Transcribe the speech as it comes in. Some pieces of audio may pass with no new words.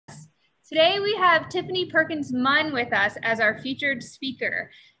Today we have Tiffany Perkins-Munn with us as our featured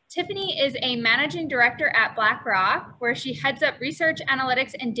speaker. Tiffany is a managing director at BlackRock, where she heads up research,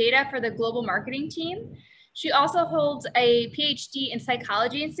 analytics, and data for the global marketing team. She also holds a Ph.D. in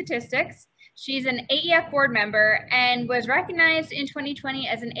psychology and statistics. She's an AEF board member and was recognized in 2020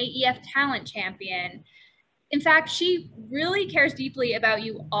 as an AEF talent champion. In fact, she really cares deeply about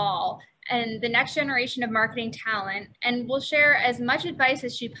you all and the next generation of marketing talent, and will share as much advice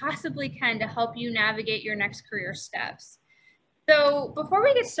as she possibly can to help you navigate your next career steps. So before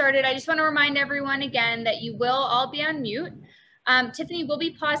we get started, I just want to remind everyone again that you will all be on mute. Tiffany will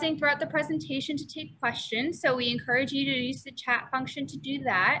be pausing throughout the presentation to take questions, so we encourage you to use the chat function to do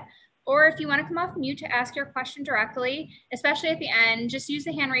that. Or if you want to come off mute to ask your question directly, especially at the end, just use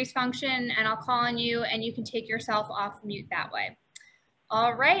the hand raise function and I'll call on you and you can take yourself off mute that way.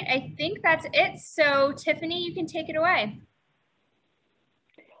 All right, I think that's it. So Tiffany, you can take it away.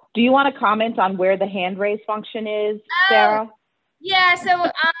 Do you want to comment on where the hand raise function is, Sarah? Yeah, so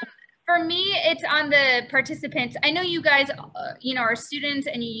for me, it's on the participants. I know you guys, are students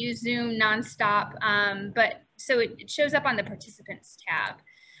and you use Zoom nonstop, but so it shows up on the participants tab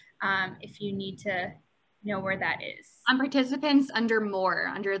if you need to know where that is. On participants under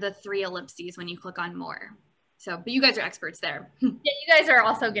more, under the 3 ellipses when you click on more. So, but you guys are experts there. Yeah, you guys are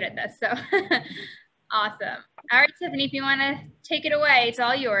also good at this, so awesome. All right, Tiffany, if you want to take it away, it's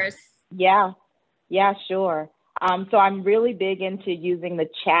all yours. Yeah, sure. So I'm really big into using the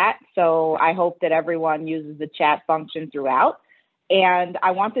chat, so I hope that everyone uses the chat function throughout. And I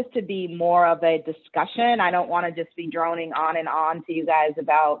want this to be more of a discussion. I don't want to just be droning on and on to you guys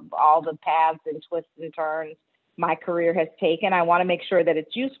about all the paths and twists and turns my career has taken. I want to make sure that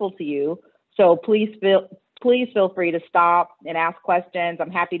it's useful to you. So please feel free to stop and ask questions. I'm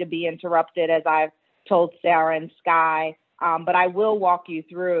happy to be interrupted, as I've told Sarah and Sky, but I will walk you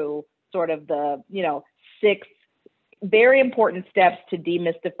through sort of the 6 very important steps to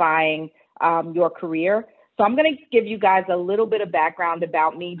demystifying your career. So I'm going to give you guys a little bit of background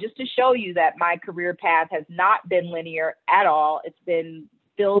about me just to show you that my career path has not been linear at all. It's been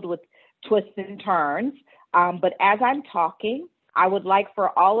filled with twists and turns. But as I'm talking, I would like for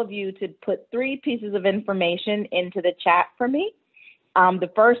all of you to put 3 pieces of information into the chat for me. The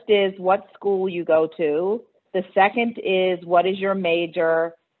first is what school you go to. The second is what is your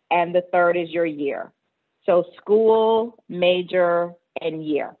major. And the third is your year. So school, major, and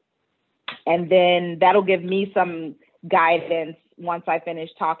year. And then that'll give me some guidance once I finish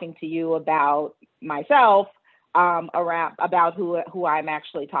talking to you about myself, about who I'm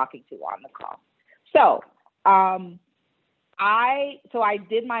actually talking to on the call. So I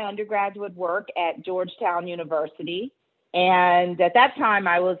did my undergraduate work at Georgetown University. And at that time,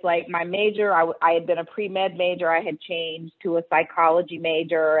 I was like, my major, I had been a pre-med major. I had changed to a psychology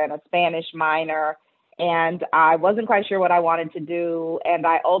major and a Spanish minor. And I wasn't quite sure what I wanted to do. And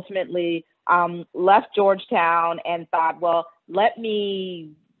I ultimately left Georgetown and thought, well, let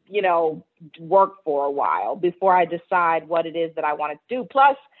me, work for a while before I decide what it is that I wanted to do.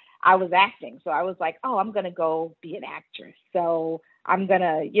 Plus, I was acting. So I was like, oh, I'm going to go be an actress. So I'm going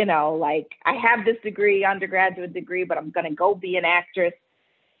to, I have this degree, undergraduate degree, but I'm going to go be an actress.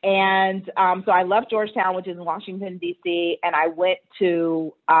 And so I left Georgetown, which is in Washington, D.C., and I went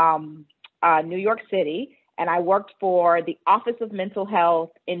to New York City, and I worked for the Office of Mental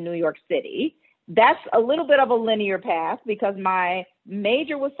Health in New York City. That's a little bit of a linear path because my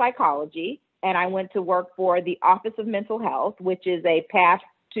major was psychology, and I went to work for the Office of Mental Health, which is a path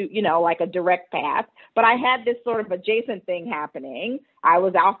to, like a direct path. But I had this sort of adjacent thing happening. I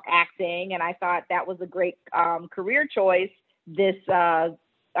was off acting, and I thought that was a great career choice, this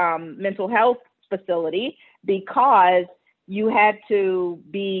mental health facility, because you had to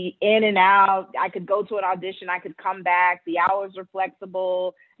be in and out. I could go to an audition, I could come back. The hours were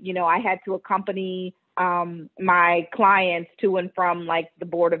flexible. I had to accompany my clients to and from like the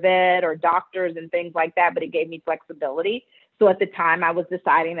Board of Ed or doctors and things like that, but it gave me flexibility. So at the time I was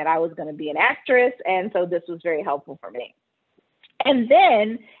deciding that I was going to be an actress. And so this was very helpful for me. And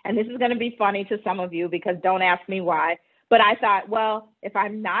then, and this is going to be funny to some of you because don't ask me why, but I thought, well, if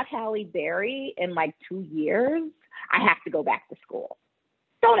I'm not Halle Berry in like 2 years, I have to go back to school.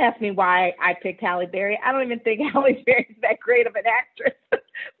 Don't ask me why I picked Halle Berry. I don't even think Halle Berry is that great of an actress.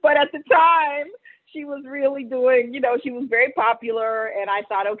 But at the time, she was really doing, she was very popular. And I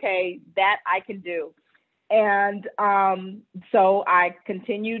thought, okay, that I can do. And so I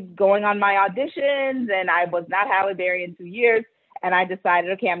continued going on my auditions, and I was not Halle Berry in 2 years. And I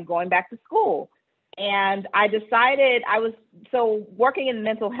decided, okay, I'm going back to school. And I decided working in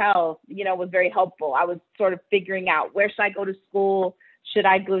mental health, was very helpful. I was sort of figuring out where should I go to school Should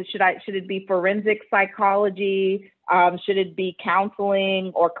it be forensic psychology? Should it be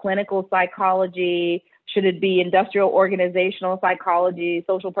counseling or clinical psychology? Should it be industrial organizational psychology,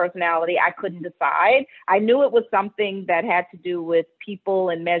 social personality? I couldn't decide. I knew it was something that had to do with people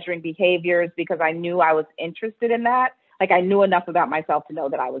and measuring behaviors because I knew I was interested in that. Like I knew enough about myself to know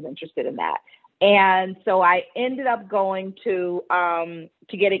that I was interested in that. And so I ended up going to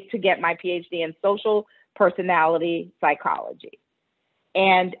get my PhD in social personality psychology.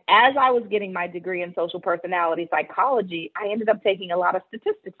 And as I was getting my degree in social personality psychology, I ended up taking a lot of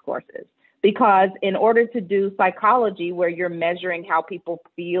statistics courses because in order to do psychology where you're measuring how people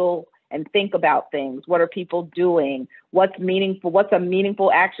feel and think about things, what are people doing, what's meaningful, what's a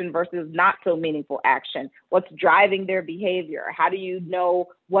meaningful action versus not so meaningful action, what's driving their behavior, how do you know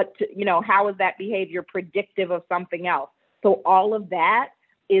how is that behavior predictive of something else? So all of that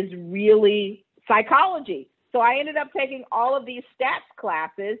is really psychology. So I ended up taking all of these stats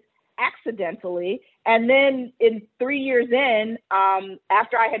classes accidentally. And then 3 years in,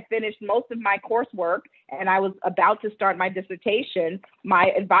 after I had finished most of my coursework and I was about to start my dissertation,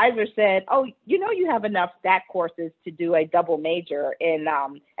 my advisor said, oh, you have enough stat courses to do a double major in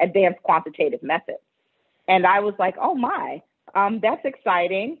advanced quantitative methods. And I was like, oh my, that's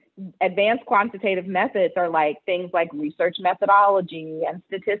exciting. Advanced quantitative methods are like things like research methodology and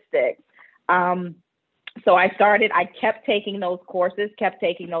statistics. So I kept taking those courses,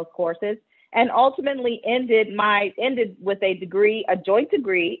 and ultimately ended with a joint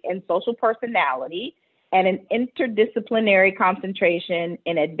degree in social personality and an interdisciplinary concentration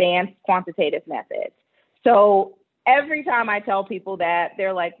in advanced quantitative methods. So every time I tell people that,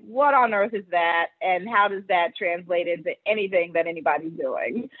 they're like, what on earth is that? And how does that translate into anything that anybody's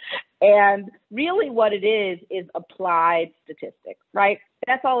doing? And really what it is applied statistics, right?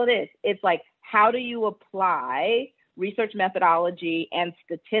 That's all it is. It's like, how do you apply research methodology and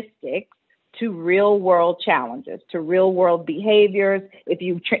statistics to real world challenges, to real world behaviors? If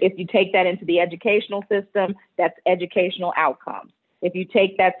you take that into the educational system, that's educational outcomes. If you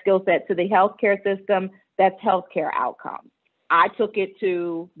take that skill set to the healthcare system, that's healthcare outcomes. I took it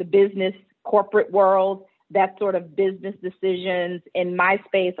to the business corporate world, that's sort of business decisions in my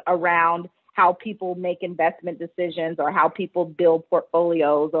space around how people make investment decisions or how people build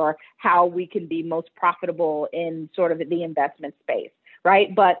portfolios or how we can be most profitable in sort of the investment space,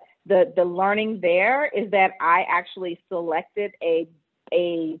 right? But the learning there is that I actually selected it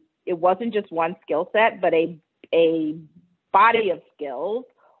wasn't just one skill set, but a body of skills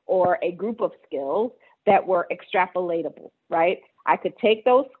or a group of skills that were extrapolatable, right? I could take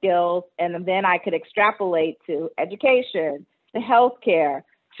those skills and then I could extrapolate to education, to healthcare,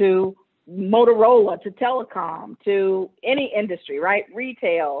 to Motorola, to telecom, to any industry, right?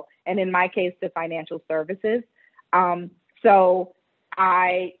 Retail, and in my case, to financial services. So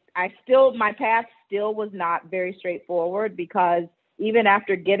my path still was not very straightforward because even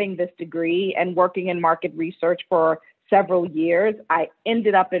after getting this degree and working in market research for several years, I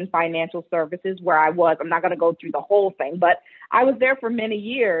ended up in financial services where I'm not going to go through the whole thing, but I was there for many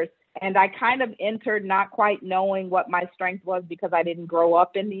years. And I kind of entered not quite knowing what my strength was because I didn't grow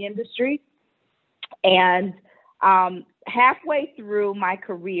up in the industry. And halfway through my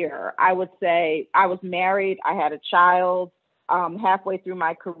career, I would say I was married, I had a child. Halfway through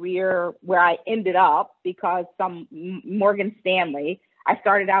my career, where I ended up because Morgan Stanley, I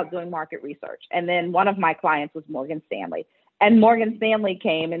started out doing market research. And then one of my clients was Morgan Stanley. And Morgan Stanley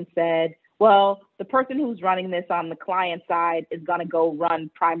came and said, well, the person who's running this on the client side is going to go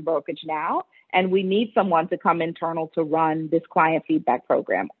run prime brokerage now. And we need someone to come internal to run this client feedback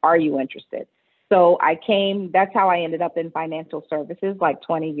program. Are you interested? So that's how I ended up in financial services like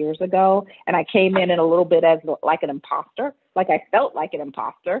 20 years ago. And I came in a little bit as like an imposter, like I felt like an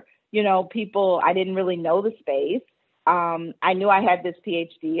imposter. I didn't really know the space. I knew I had this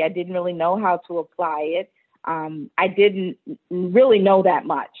PhD. I didn't really know how to apply it. I didn't really know that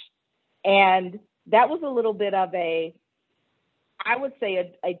much. And that was a little bit of a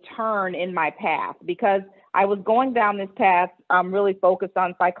turn in my path because I was going down this path really focused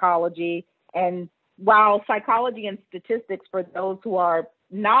on psychology. And while psychology and statistics, for those who are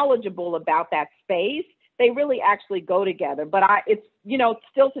knowledgeable about that space, they really actually go together. But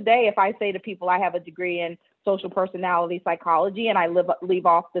still today, if I say to people I have a degree in social personality psychology and I leave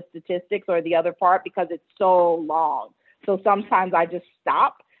off the statistics or the other part because it's so long. So sometimes I just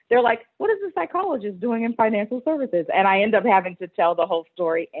stop. They're like, what is a psychologist doing in financial services? And I end up having to tell the whole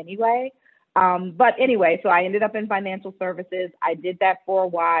story anyway. But anyway, so I ended up in financial services. I did that for a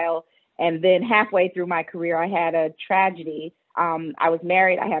while. And then halfway through my career, I had a tragedy. I was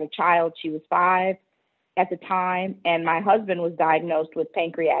married. I had a child. She was 5. at the time, and my husband was diagnosed with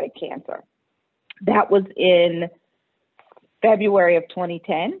pancreatic cancer. That was in February of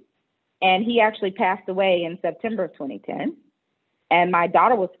 2010, and he actually passed away in September of 2010. And my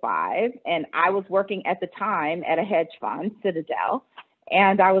daughter was 5, and I was working at the time at a hedge fund, Citadel.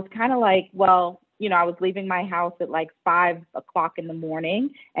 And I was kind of like, well, you know, I was leaving my house at like 5 o'clock in the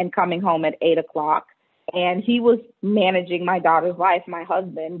morning and coming home at 8 o'clock. And he was managing my daughter's life, my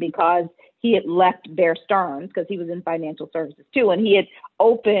husband, because he had left Bear Stearns because he was in financial services too. And he had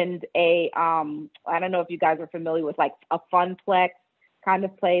opened a, I don't know if you guys are familiar with like a funplex kind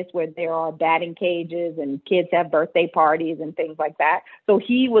of place where there are batting cages and kids have birthday parties and things like that. So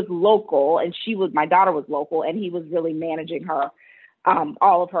he was local and my daughter was local, and he was really managing her,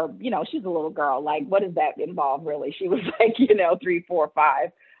 all of her, you know, she's a little girl. Like, what does that involve really? She was like, you know, 3, 4,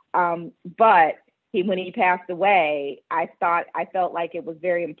 5. But when he passed away, I felt like it was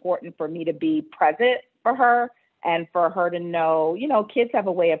very important for me to be present for her and for her to know, you know, kids have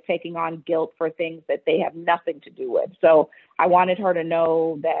a way of taking on guilt for things that they have nothing to do with. So I wanted her to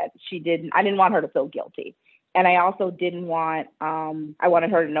know that I didn't want her to feel guilty. And I also I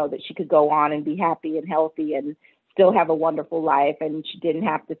wanted her to know that she could go on and be happy and healthy and still have a wonderful life, and she didn't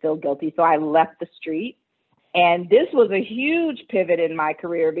have to feel guilty. So I left the street. And this was a huge pivot in my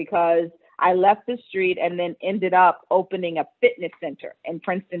career because I left the street and then ended up opening a fitness center in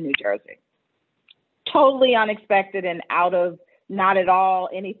Princeton, New Jersey. Totally unexpected and out of not at all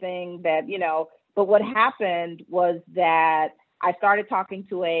anything that, you know, but what happened was that I started talking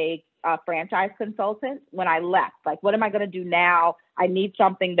to a franchise consultant when I left. Like, what am I going to do now? I need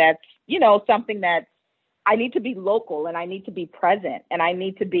something that's, you know, I need to be local, and I need to be present, and I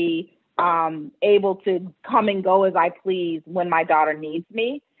need to be able to come and go as I please when my daughter needs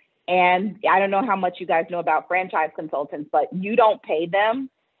me. And I don't know how much you guys know about franchise consultants, but you don't pay them.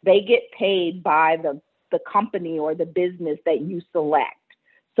 They get paid by the company or the business that you select.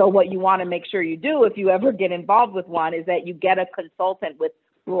 So what you want to make sure you do if you ever get involved with one is that you get a consultant with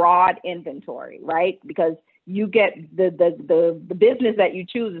broad inventory, right? Because you get the business that you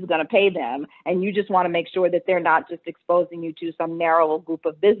choose is going to pay them, and you just want to make sure that they're not just exposing you to some narrow group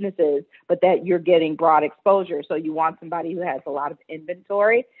of businesses, but that you're getting broad exposure. So you want somebody who has a lot of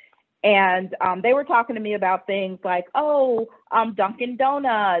inventory. And they were talking to me about things like, Dunkin'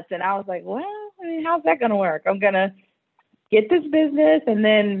 Donuts. And I was like, well, I mean, how's that going to work? I'm going to get this business. And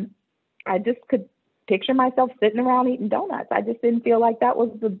then I just could picture myself sitting around eating donuts. I just didn't feel like that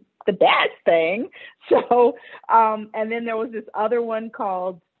was the bad thing. So, and then there was this other one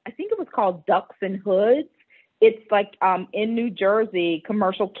called, I think it was called Ducks and Hoods. It's like in New Jersey,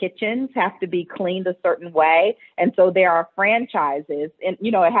 commercial kitchens have to be cleaned a certain way. And so there are franchises, and, you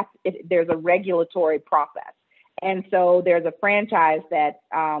know, there's a regulatory process. And so there's a franchise that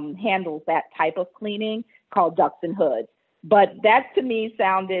handles that type of cleaning called Ducks and Hoods. But that to me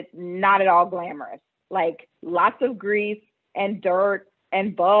sounded not at all glamorous, like lots of grease and dirt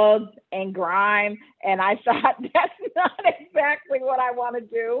and bugs and grime. And I thought, that's not exactly what I want to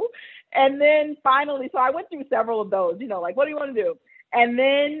do. And then finally, so I went through several of those, you know, like, what do you want to do? And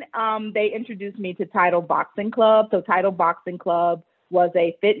then they introduced me to Title Boxing Club. So Title Boxing Club was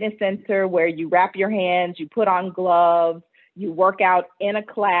a fitness center where you wrap your hands, you put on gloves, you work out in a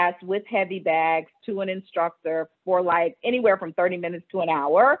class with heavy bags to an instructor for like anywhere from 30 minutes to an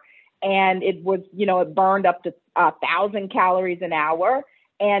hour. And it was, you know, it burned up to 1,000 calories an hour.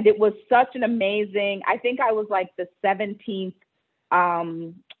 And it was such an amazing, I think I was like the 17th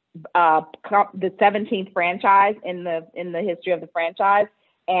franchise in the history of the franchise.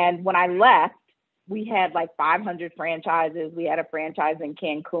 And when I left, we had like 500 franchises. We had a franchise in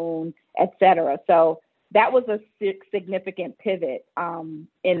Cancun, et cetera. So that was a significant pivot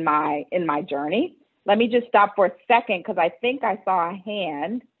in my journey. Let me just stop for a second because I think I saw a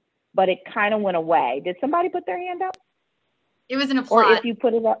hand, but it kind of went away. Did somebody put their hand up? It was an applaud. Or if you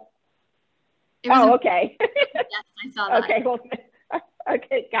put it up. Okay. Yes, I saw that. Okay, well,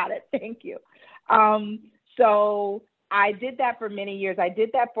 okay, got it. Thank you. So I did that for many years. I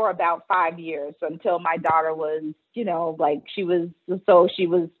did that for about 5 years until my daughter was, you know, like she was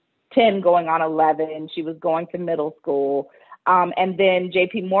 10 going on 11. She was going to middle school. And then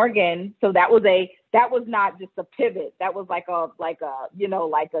JP Morgan. So that was not just a pivot. That was like a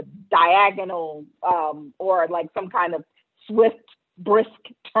diagonal or like some kind of swift, brisk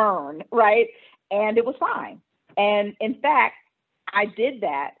turn, right? And it was fine. And in fact, I did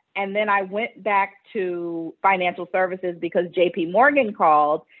that. And then I went back to financial services because JP Morgan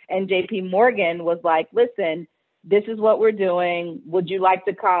called, and JP Morgan was like, listen, this is what we're doing. Would you like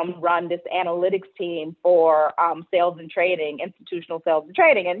to come run this analytics team for sales and trading, institutional sales and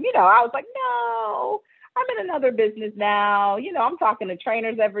trading? And, you know, I was like, no, I'm in another business now. You know, I'm talking to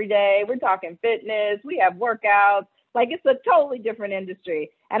trainers every day. We're talking fitness. We have workouts. Like, it's a totally different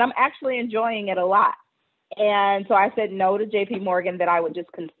industry. And I'm actually enjoying it a lot. And so I said no to JP Morgan, that I would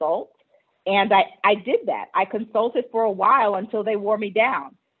just consult. And I did that. I consulted for a while until they wore me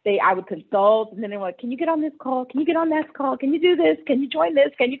down. I would consult, and then they were like, can you get on this call? Can you get on that call? Can you do this? Can you join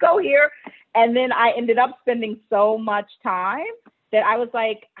this? Can you go here? And then I ended up spending so much time that I was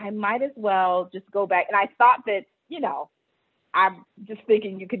like, I might as well just go back. And I thought that, you know, I'm just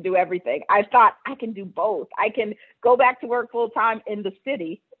thinking you can do everything. I thought I can do both. I can go back to work full time in the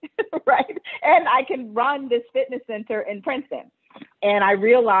city, right? And I can run this fitness center in Princeton. And I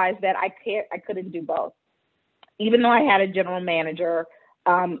realized that I couldn't do both. Even though I had a general manager,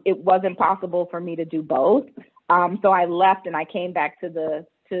 it wasn't possible for me to do both. So I left and I came back to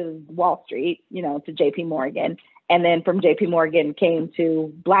Wall Street, you know, to JP Morgan. And then from JP Morgan came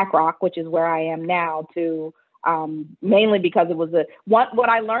to BlackRock, which is where I am now, to mainly because it was what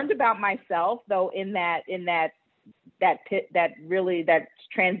I learned about myself, though, in that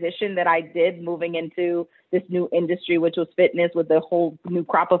transition that I did moving into this new industry, which was fitness, with the whole new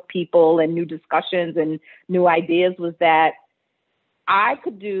crop of people and new discussions and new ideas, was that I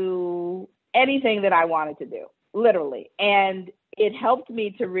could do anything that I wanted to do, literally. And it helped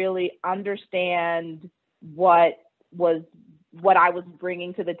me to really understand what I was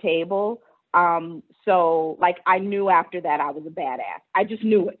bringing to the table. So like, I knew after that I was a badass. I just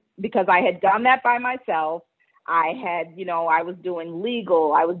knew it because I had done that by myself. I had, you know, I was doing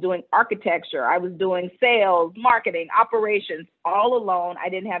legal, I was doing architecture, I was doing sales, marketing, operations, all alone. I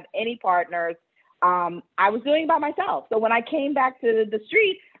didn't have any partners. I was doing it by myself. So when I came back to the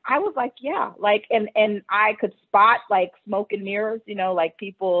street, I was like, yeah, like, and I could spot like smoke and mirrors, you know, like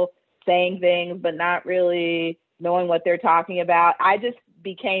people saying things, but not really knowing what they're talking about. I just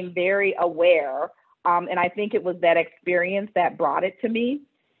became very aware. And I think it was that experience that brought it to me.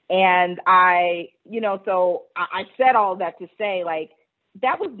 And so I said all that to say, like,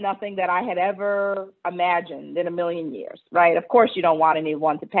 that was nothing that I had ever imagined in a million years, right? Of course, you don't want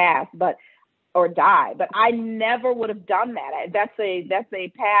anyone to pass, or die, but I never would have done that. That's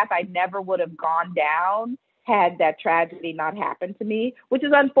a path I never would have gone down had that tragedy not happened to me, which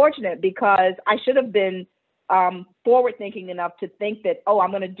is unfortunate because I should have been forward thinking enough to think that, oh,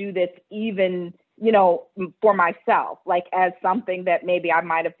 I'm going to do this even, you know, for myself, like as something that maybe I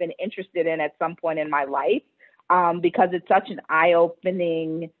might have been interested in at some point in my life, because it's such an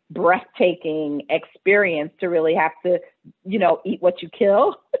eye-opening, breathtaking experience to really have to, you know, eat what you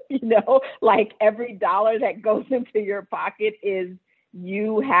kill, you know, like every dollar that goes into your pocket is,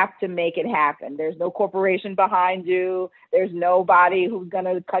 you have to make it happen. There's no corporation behind you. There's nobody who's going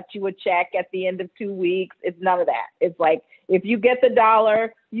to cut you a check at the end of 2 weeks. It's none of that. It's like, if you get the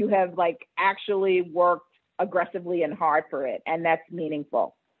dollar, you have like actually worked aggressively and hard for it. And that's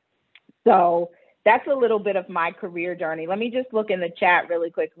meaningful. So that's a little bit of my career journey. Let me just look in the chat really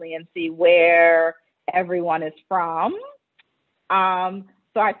quickly and see where everyone is from. So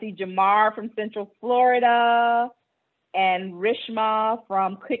I see Jamar from Central Florida and Rishma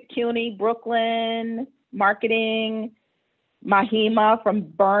from CUNY, Brooklyn, marketing, Mahima from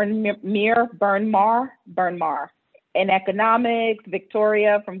Bryn Mawr, in economics,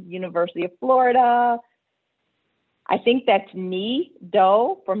 Victoria from University of Florida. I think that's Nee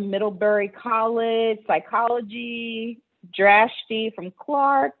Doe from Middlebury College, psychology, Drashti from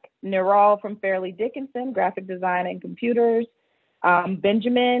Clark, Niral from Fairleigh Dickinson, graphic design and computers,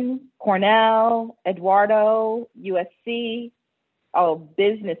 Benjamin, Cornell, Eduardo, USC,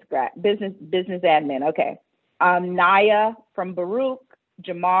 business admin, okay. Naya from Baruch,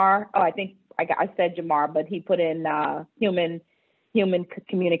 Jamar, I think I said Jamar, but he put in human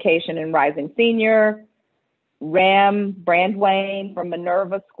communication and rising senior. Ram Brandwain from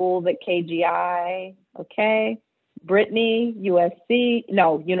Minerva Schools at KGI, okay. Brittany, University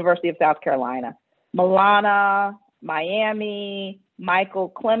of South Carolina. Milana, Miami.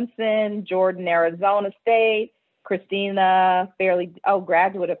 Michael Clemson, Jordan, Arizona State. Christina,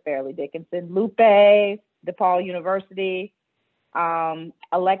 graduate of Fairleigh Dickinson. Lupe, DePaul University.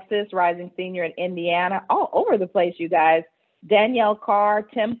 Alexis, rising senior at Indiana. All over the place, you guys. Danielle Carr,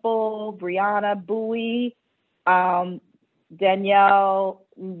 Temple. Brianna Bowie. Danielle,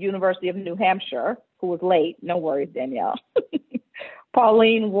 University of New Hampshire, who was late. No worries, Danielle.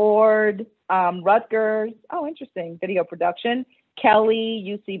 Pauline Ward, Rutgers. Oh, interesting. Video production. Kelly,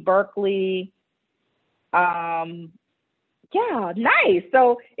 UC Berkeley. Yeah, nice.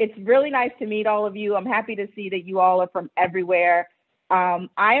 So it's really nice to meet all of you. I'm happy to see that you all are from everywhere. So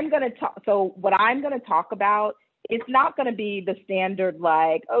what I'm going to talk about it's not going to be the standard,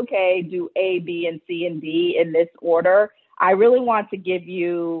 like, okay, do A, B, and C, and D in this order. I really want to give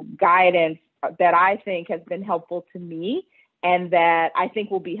you guidance that I think has been helpful to me, and that I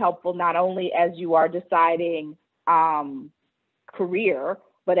think will be helpful not only as you are deciding career,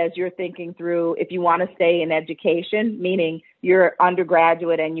 but as you're thinking through if you want to stay in education, meaning you're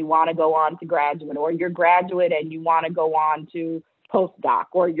undergraduate and you want to go on to graduate, or you're graduate and you want to go on to postdoc,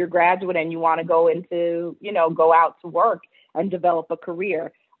 or you're graduate and you want to go into, go out to work and develop a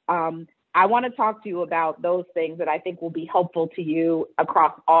career. I want to talk to you about those things that I think will be helpful to you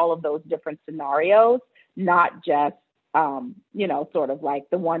across all of those different scenarios, not just, sort of like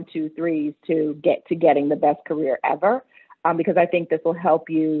the 1, 2, 3s to get to getting the best career ever, because I think this will help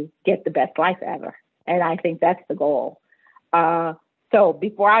you get the best life ever. And I think that's the goal. So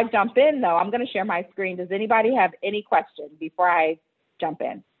before I jump in, though, I'm going to share my screen. Does anybody have any questions before I jump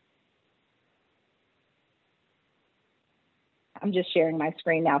in? I'm just sharing my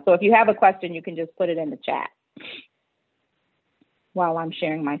screen now. So if you have a question, you can just put it in the chat while I'm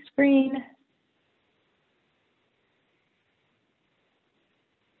sharing my screen.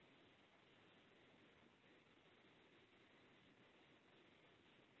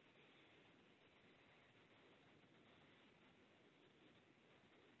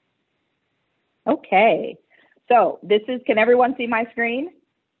 Okay, so this is, can everyone see my screen?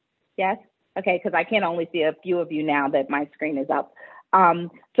 Yes? Okay, because I can only see a few of you now that my screen is up.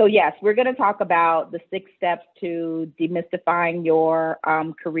 So yes, we're going to talk about the 6 steps to demystifying your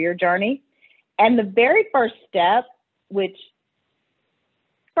career journey. And the very first step, which,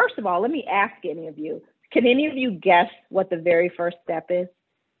 first of all, let me ask any of you, can any of you guess what the very first step is?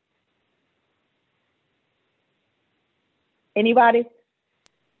 Anybody?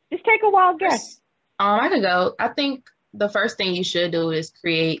 Just take a wild guess. I could go. I think the first thing you should do is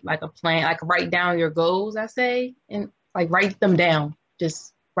create like a plan, like write down your goals, I say, and like write them down.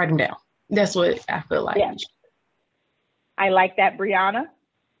 Just write them down. That's what I feel like. Yeah. I like that, Brianna.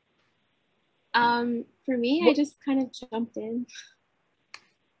 For me, I just kind of jumped in.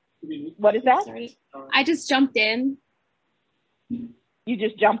 What is that? Sorry. I just jumped in. You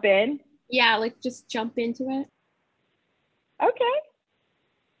just jump in? Yeah, like just jump into it. Okay.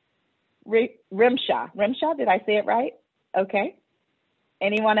 Rimsha, did I say it right? Okay.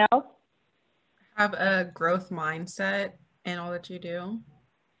 Anyone else? Have a growth mindset in all that you do.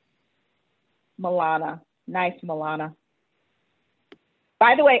 Milana. Nice, Milana.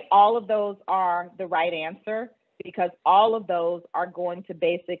 By the way, all of those are the right answer, because all of those are going to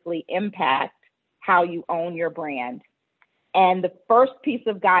basically impact how you own your brand. And the first piece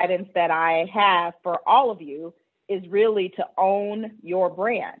of guidance that I have for all of you is really to own your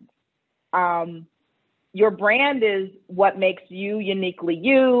brand. Your brand is what makes you uniquely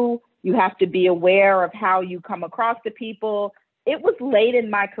you. You have to be aware of how you come across to people. It was late in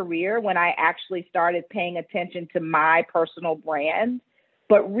my career when I actually started paying attention to my personal brand,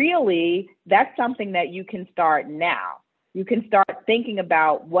 but really that's something that you can start now. You can start thinking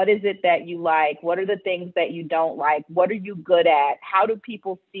about, what is it that you like? What are the things that you don't like? What are you good at? How do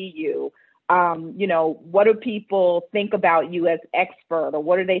people see you? What do people think about you as expert, or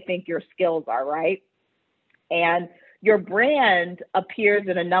what do they think your skills are, right? And your brand appears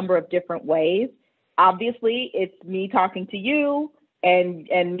in a number of different ways. Obviously, it's me talking to you and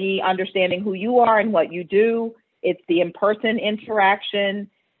me understanding who you are and what you do. It's the in-person interaction.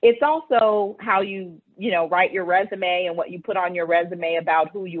 It's also how you write your resume and what you put on your resume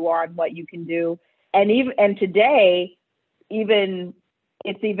about who you are and what you can do. And today,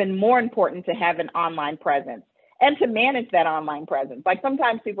 it's even more important to have an online presence and to manage that online presence. Like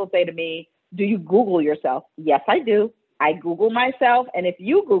sometimes people say to me, do you Google yourself? Yes, I do. I Google myself. And if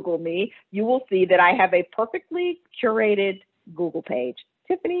you Google me, you will see that I have a perfectly curated Google page,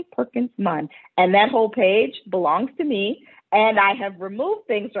 Tiffany Perkins-Munn. And that whole page belongs to me. And I have removed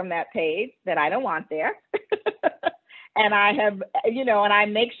things from that page that I don't want there. And I have, and I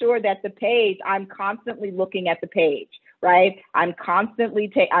make sure that the page, I'm constantly looking at the page, right? I'm constantly,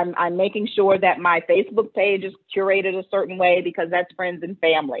 I'm making sure that my Facebook page is curated a certain way because that's friends and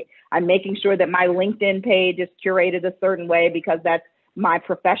family. I'm making sure that my LinkedIn page is curated a certain way because that's my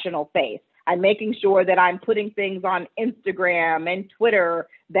professional face. I'm making sure that I'm putting things on Instagram and Twitter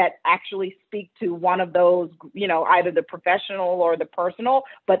that actually speak to one of those, either the professional or the personal,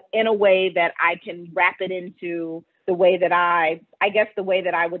 but in a way that I can wrap it into the way that I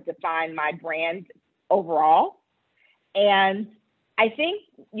would define my brand overall. And I think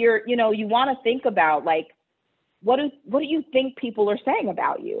you want to think about, like, what do you think people are saying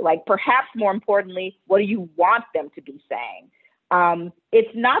about you? Like, perhaps more importantly, what do you want them to be saying?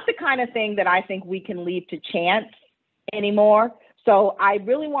 It's not the kind of thing that I think we can leave to chance anymore. So I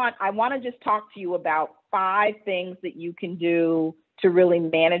want to just talk to you about 5 things that you can do to really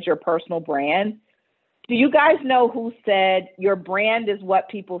manage your personal brand. Do you guys know who said your brand is what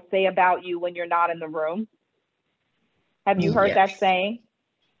people say about you when you're not in the room? Have you heard that saying?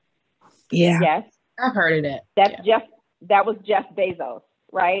 Yeah. Yes. I've heard of that. That was Jeff Bezos,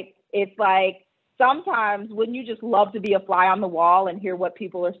 right? It's like, sometimes wouldn't you just love to be a fly on the wall and hear what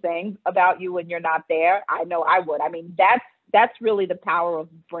people are saying about you when you're not there? I know I would. I mean, that's really the power of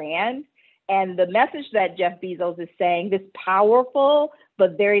brand. And the message that Jeff Bezos is saying, this powerful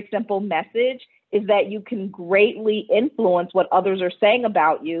but very simple message, is that you can greatly influence what others are saying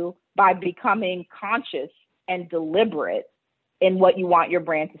about you by becoming conscious and deliberate in what you want your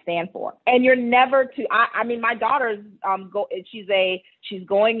brand to stand for. And you're never to, I mean, my daughter's she's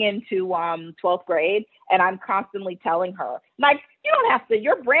going into 12th grade, and I'm constantly telling her, like,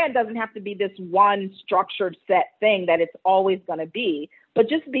 your brand doesn't have to be this one structured set thing that it's always going to be, but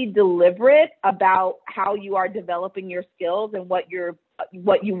just be deliberate about how you are developing your skills and what you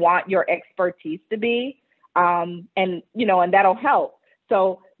want your expertise to be. And that'll help.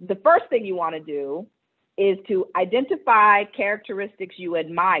 So the first thing you want to do is to identify characteristics you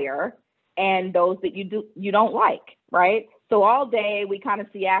admire and those that you don't like, right? So all day we kind of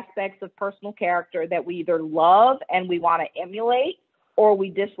see aspects of personal character that we either love and we want to emulate, or we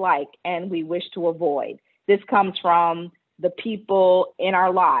dislike and we wish to avoid. This comes from the people in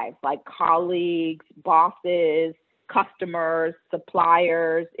our lives, like colleagues, bosses, customers,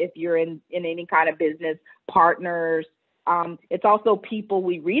 suppliers, if you're in any kind of business, partners. It's also people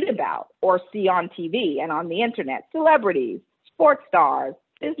we read about or see on TV and on the internet, celebrities, sports stars,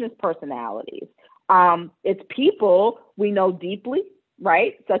 business personalities. It's people we know deeply,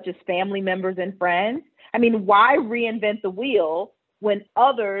 right? Such as family members and friends. I mean, why reinvent the wheel when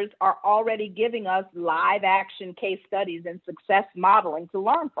others are already giving us live action case studies and success modeling to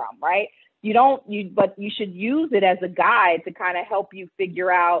learn from, right? But you should use it as a guide to kind of help you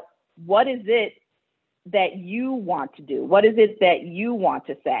figure out, what is it that you want to do? What is it that you want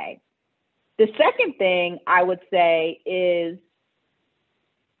to say? The second thing I would say is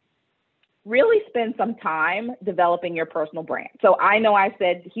really spend some time developing your personal brand. So I know I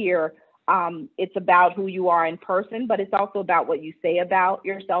said here, it's about who you are in person, but it's also about what you say about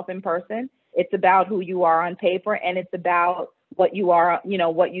yourself in person. It's about who you are on paper, and it's about what you are,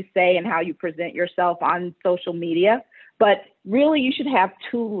 what you say and how you present yourself on social media. But really, you should have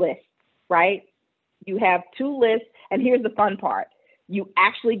 2 lists, right? You have 2 lists, and here's the fun part. You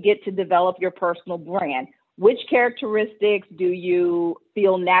actually get to develop your personal brand. Which characteristics do you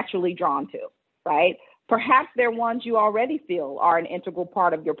feel naturally drawn to, right? Perhaps they're ones you already feel are an integral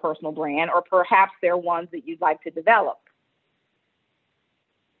part of your personal brand, or perhaps they're ones that you'd like to develop.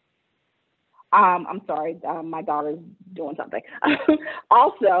 I'm sorry, my daughter's doing something.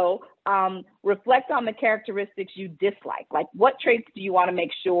 Also, reflect on the characteristics you dislike. Like, what traits do you want to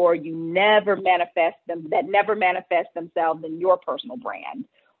make sure that never manifest themselves in your personal brand?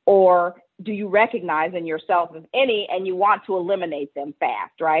 Or do you recognize in yourself, if any, and you want to eliminate them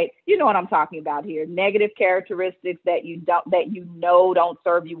fast, right? You know what I'm talking about here. Negative characteristics that don't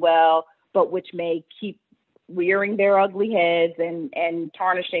serve you well, but which may keep rearing their ugly heads and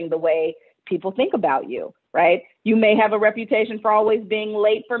tarnishing the way people think about you, right? You may have a reputation for always being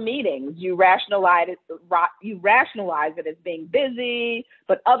late for meetings. You rationalize it as being busy,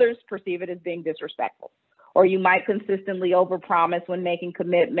 but others perceive it as being disrespectful. Or you might consistently overpromise when making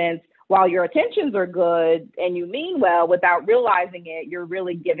commitments. While your intentions are good and you mean well, without realizing it, you're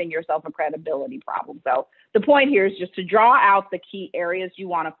really giving yourself a credibility problem. So the point here is just to draw out the key areas you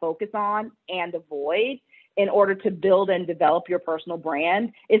want to focus on and avoid in order to build and develop your personal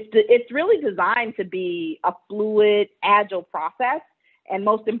brand. It's really designed to be a fluid, agile process, and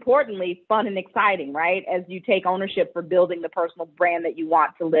most importantly, fun and exciting, right? As you take ownership for building the personal brand that you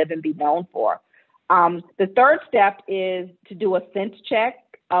want to live and be known for. The third step is to do a sense check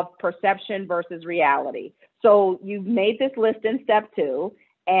of perception versus reality. So you've made this list in step 2,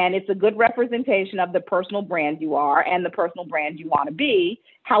 and it's a good representation of the personal brand you are and the personal brand you want to be.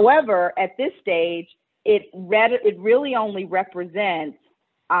 However, at this stage, it really only represents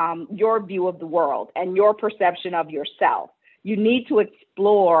your view of the world and your perception of yourself. You need to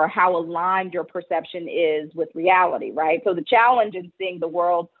explore how aligned your perception is with reality, right? So the challenge in seeing the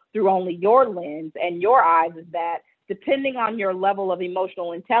world through only your lens and your eyes is that, depending on your level of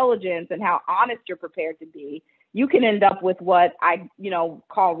emotional intelligence and how honest you're prepared to be, you can end up with what I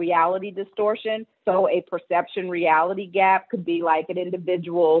call reality distortion. So a perception reality gap could be like an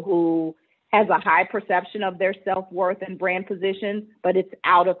individual who has a high perception of their self-worth and brand position, but it's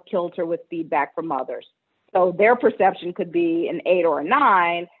out of kilter with feedback from others. So their perception could be an 8 or a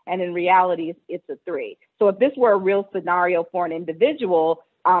 9, and in reality, it's a 3. So if this were a real scenario for an individual,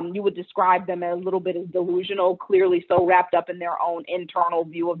 you would describe them a little bit as delusional, clearly so wrapped up in their own internal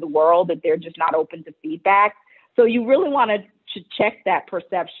view of the world that they're just not open to feedback. So you really want to check that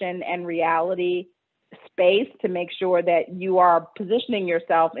perception and reality space to make sure that you are positioning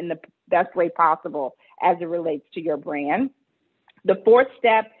yourself in the best way possible as it relates to your brand. The 4th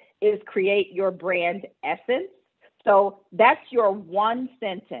step is create your brand essence. So that's your one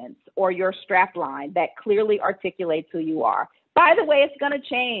sentence or your strap line that clearly articulates who you are. By the way, it's going to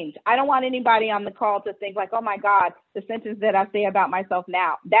change. I don't want anybody on the call to think like, oh my God, the sentence that I say about myself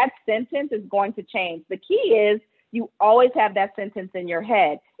now, that sentence is going to change. The key is you always have that sentence in your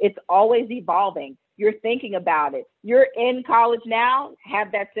head. It's always evolving. You're thinking about it. You're in college now,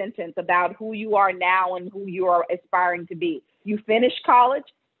 have that sentence about who you are now and who you are aspiring to be. You finish college,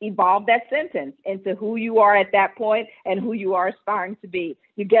 evolve that sentence into who you are at that point and who you are aspiring to be.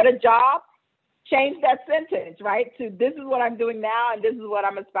 You get a job, change that sentence, right? To this is what I'm doing now and this is what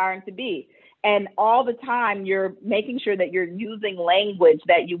I'm aspiring to be. And all the time you're making sure that you're using language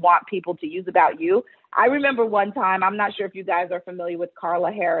that you want people to use about you. I remember one time, I'm not sure if you guys are familiar with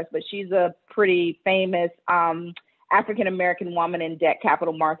Carla Harris, but she's a pretty famous African-American woman in debt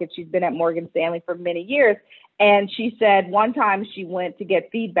capital markets. She's been at Morgan Stanley for many years. And she said one time she went to get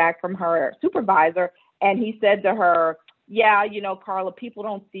feedback from her supervisor, and he said to her, yeah, you know, Carla, people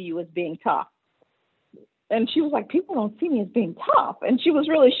don't see you as being tough. And she was like, people don't see me as being tough. And she was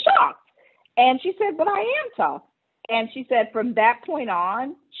really shocked. And she said, but I am tough. And she said from that point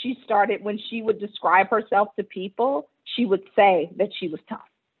on, she started, when she would describe herself to people, she would say that she was tough.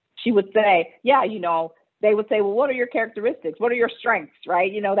 She would say, yeah, you know, they would say, well, what are your characteristics? What are your strengths,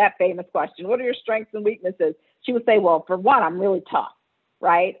 right? You know, that famous question, what are your strengths and weaknesses? She would say, well, for one, I'm really tough,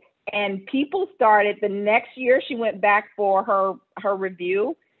 right? And people started, the next year she went back for her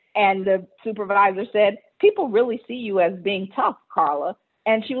review, and the supervisor said, people really see you as being tough, Carla.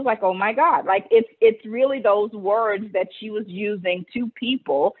 And she was like, oh my God, like it's really those words that she was using to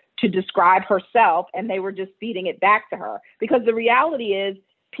people to describe herself, and they were just feeding it back to her. Because the reality is,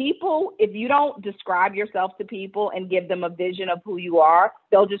 people, if you don't describe yourself to people and give them a vision of who you are,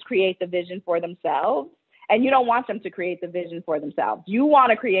 they'll just create the vision for themselves. And you don't want them to create the vision for themselves. You want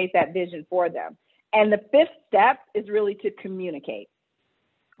to create that vision for them. And the 5th step is really to communicate,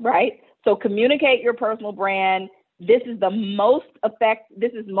 right? So communicate your personal brand. This is most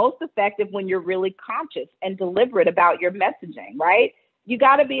effective when you're really conscious and deliberate about your messaging, right? You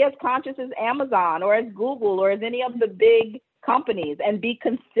got to be as conscious as Amazon or as Google or as any of the big companies, and be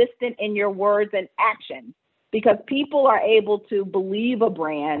consistent in your words and actions, because people are able to believe a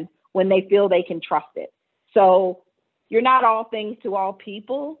brand when they feel they can trust it. So you're not all things to all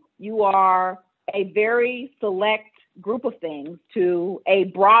people. You are a very select group of things to a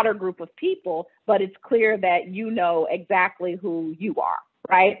broader group of people, but it's clear that you know exactly who you are,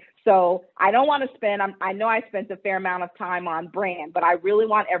 right? So I don't want to spend, I know I spent a fair amount of time on brand, but I really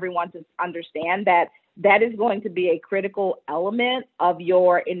want everyone to understand that that is going to be a critical element of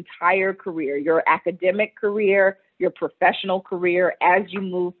your entire career, your academic career, your professional career. As you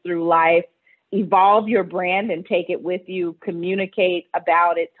move through life, evolve your brand and take it with you, communicate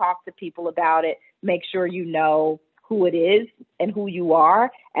about it, talk to people about it, make sure you know who it is and who you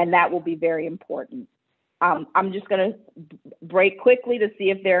are, and that will be very important. I'm just going to break quickly to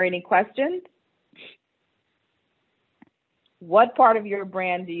see if there are any questions. What part of your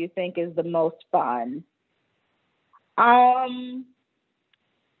brand do you think is the most fun? I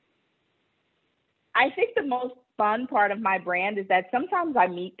think the most fun part of my brand is that sometimes I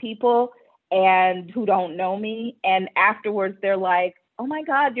meet people and who don't know me, and afterwards they're like, oh my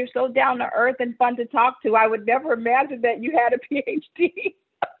God, you're so down to earth and fun to talk to. I would never imagine that you had a Ph.D.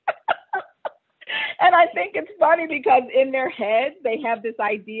 And I think it's funny because in their heads, they have this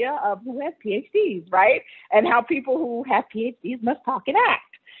idea of who has PhDs, right? And how people who have PhDs must talk and act.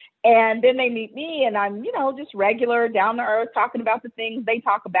 And then they meet me and I'm, you know, just regular, down to earth, talking about the things they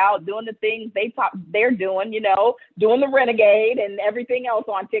talk about, doing the things they're doing, you know, doing the renegade and everything else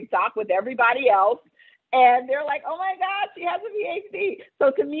on TikTok with everybody else. And they're like, oh my God, she has a PhD.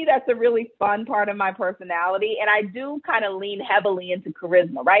 So to me, that's a really fun part of my personality. And I do kind of lean heavily into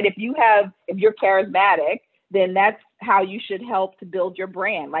charisma, right? If you're charismatic, then that's how you should help to build your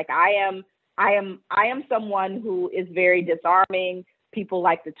brand. Like I am someone who is very disarming. People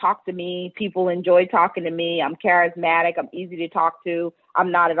like to talk to me. People enjoy talking to me. I'm charismatic. I'm easy to talk to.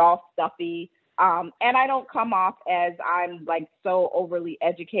 I'm not at all stuffy. And I don't come off as I'm like so overly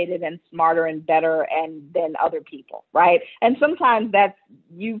educated and smarter and better than other people, right? And sometimes that's,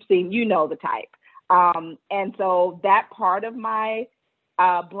 you've seen, you know, the type. And so that part of my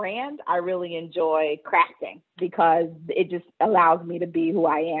brand, I really enjoy crafting because it just allows me to be who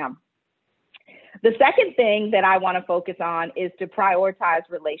I am. The second thing that I want to focus on is to prioritize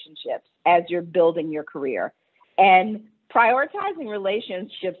relationships as you're building your career. And prioritizing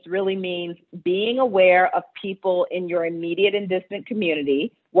relationships really means being aware of people in your immediate and distant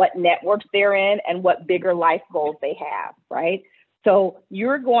community, what networks they're in, and what bigger life goals they have, right? So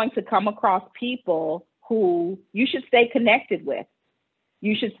you're going to come across people who you should stay connected with.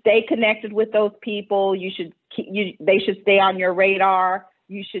 You should stay connected with those people. They should stay on your radar.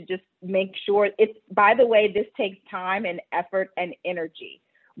 You should just make sure by the way, this takes time and effort and energy,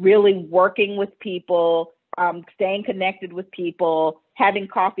 really working with people, staying connected with people, having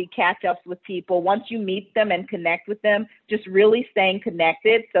coffee catch-ups with people. Once you meet them and connect with them, just really staying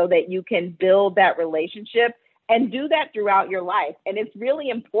connected so that you can build that relationship and do that throughout your life. And it's really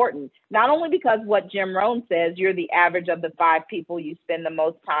important, not only because what Jim Rohn says, you're the average of the 5 people you spend the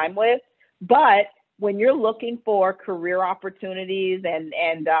most time with, but when you're looking for career opportunities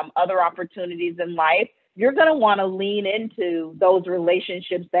and other opportunities in life, you're going to want to lean into those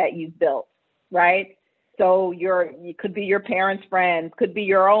relationships that you've built, right? So it could be your parents' friends, could be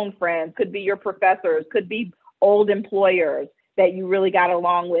your own friends, could be your professors, could be old employers that you really got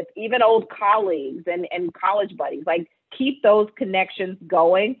along with, even old colleagues and college buddies. Like, keep those connections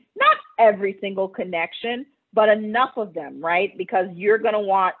going. Not every single connection, but enough of them, right? Because you're going to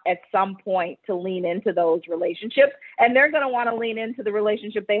want at some point to lean into those relationships, and they're going to want to lean into the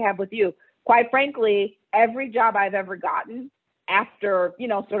relationship they have with you. Quite frankly, every job I've ever gotten after,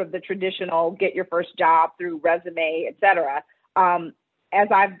 sort of the traditional get your first job through resume, et cetera, as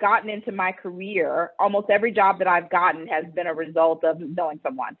I've gotten into my career, almost every job that I've gotten has been a result of knowing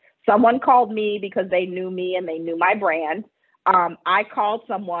someone. Someone called me because they knew me and they knew my brand. I called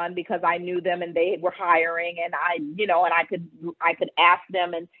someone because I knew them and they were hiring, and I could ask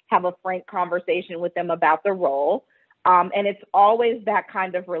them and have a frank conversation with them about the role. And it's always that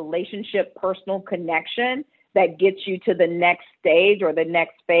kind of relationship, personal connection that gets you to the next stage or the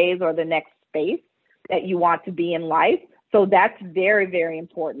next phase or the next space that you want to be in life. So that's very, very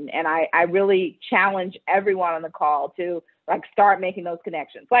important. And I really challenge everyone on the call to start making those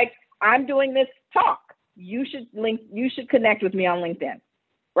connections. Like, I'm doing this talk. You should connect with me on LinkedIn,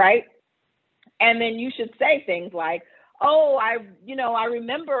 right? And then you should say things like, oh, I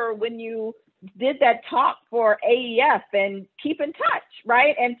remember when you did that talk for AEF, and keep in touch,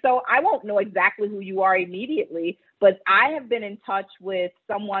 right? And so I won't know exactly who you are immediately, but I have been in touch with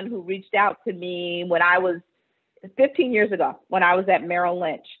someone who reached out to me when I was 15 years ago, when I was at Merrill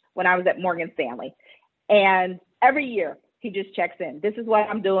Lynch, when I was at Morgan Stanley. And every year he just checks in. This is what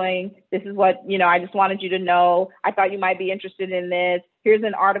I'm doing. This is what, I just wanted you to know. I thought you might be interested in this. Here's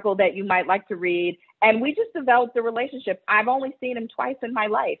an article that you might like to read. And we just developed a relationship. I've only seen him twice in my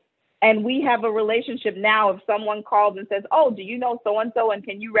life. And we have a relationship now. If someone calls and says, oh, do you know so-and-so and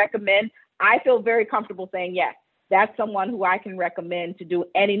can you recommend? I feel very comfortable saying, yes, that's someone who I can recommend to do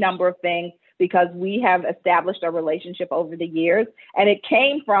any number of things, because we have established a relationship over the years. And it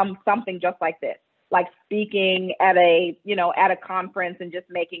came from something just like this, like speaking at a conference and just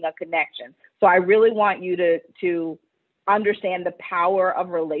making a connection. So I really want you to understand the power of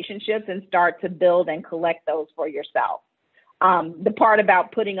relationships and start to build and collect those for yourself. The part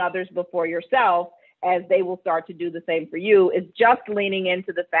about putting others before yourself, as they will start to do the same for you, is just leaning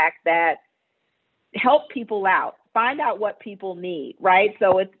into the fact that help people out, find out what people need, right?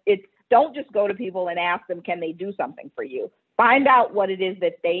 So it's don't just go to people and ask them, can they do something for you? Find out what it is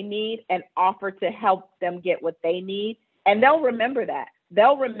that they need and offer to help them get what they need. And they'll remember that.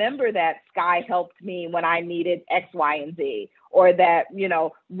 They'll remember that Sky helped me when I needed X, Y, and Z, or that,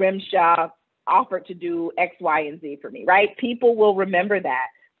 Rimsha offered to do X, Y, and Z for me, right? People will remember that.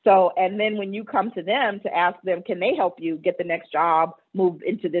 So, and then when you come to them to ask them, can they help you get the next job, move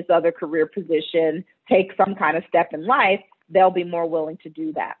into this other career position, take some kind of step in life, they'll be more willing to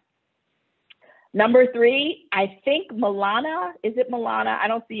do that. Number 3, I think Milana, is it Milana? I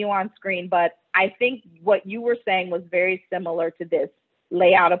don't see you on screen, but I think what you were saying was very similar to this.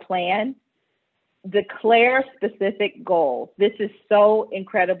 Lay out a plan, declare specific goals. This is so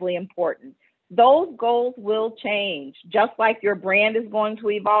incredibly important. Those goals will change, just like your brand is going to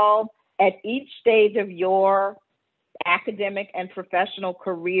evolve. At each stage of your academic and professional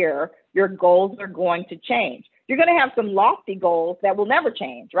career, your goals are going to change. You're going to have some lofty goals that will never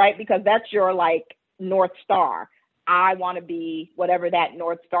change, right? Because that's your North Star. I want to be whatever that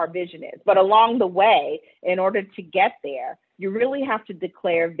North Star vision is. But along the way, in order to get there, you really have to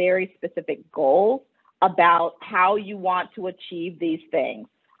declare very specific goals about how you want to achieve these things.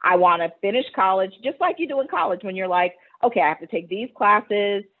 I want to finish college, just like you do in college when you're like, okay, I have to take these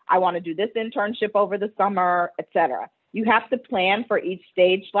classes. I want to do this internship over the summer, etc. You have to plan for each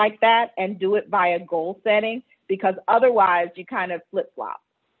stage like that and do it via goal setting, because otherwise you kind of flip-flop.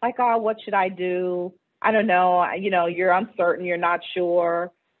 Like, oh, what should I do? I don't know. You know, you're uncertain, you're not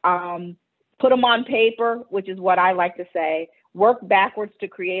sure. Put them on paper, which is what I like to say. Work backwards to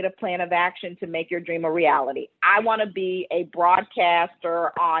create a plan of action to make your dream a reality. I want to be a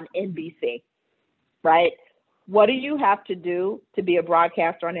broadcaster on NBC, right? What do you have to do to be a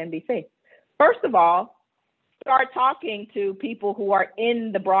broadcaster on NBC? First of all, start talking to people who are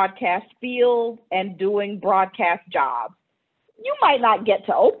in the broadcast field and doing broadcast jobs. You might not get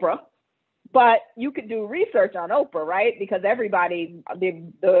to Oprah, but you could do research on Oprah, right? Because everybody,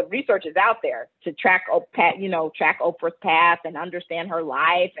 the research is out there to track Oprah's path and understand her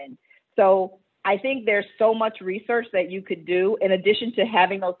life. And so I think there's so much research that you could do in addition to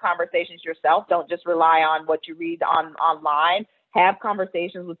having those conversations yourself. Don't just rely on what you read online. Have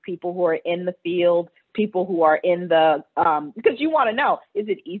conversations with people who are in the field, people who are in the, because you want to know, is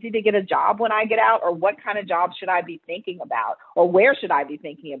it easy to get a job when I get out, or what kind of jobs should I be thinking about, or where should I be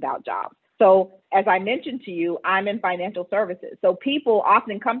thinking about jobs? So as I mentioned to you, I'm in financial services. So people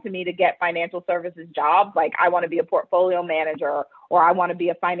often come to me to get financial services jobs, like I want to be a portfolio manager or I want to be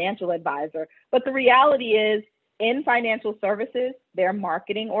a financial advisor. But the reality is, in financial services, there are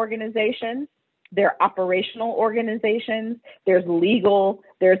marketing organizations, there are operational organizations, there's legal,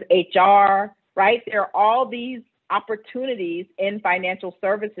 there's HR, right? There are all these opportunities in financial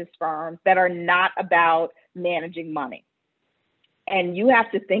services firms that are not about managing money. And you have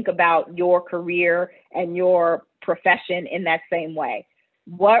to think about your career and your profession in that same way.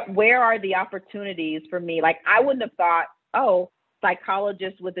 Where are the opportunities for me? Like, I wouldn't have thought, oh,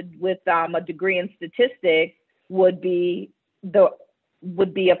 psychologists with a degree in statistics would be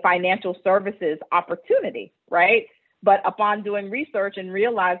a financial services opportunity, right? But upon doing research and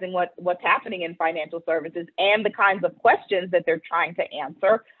realizing what's happening in financial services and the kinds of questions that they're trying to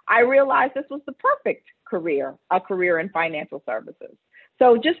answer, I realized this was the perfect career, a career in financial services.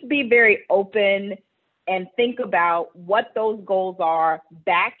 So just be very open and think about what those goals are,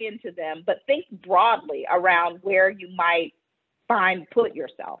 back into them, but think broadly around where you might put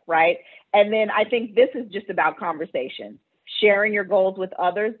yourself, right? And then I think this is just about conversation, sharing your goals with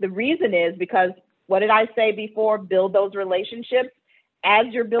others. The reason is because, what did I say before? Build those relationships. As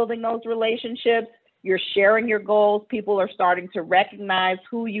you're building those relationships, you're sharing your goals. People are starting to recognize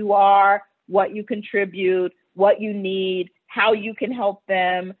who you are, what you contribute, what you need, how you can help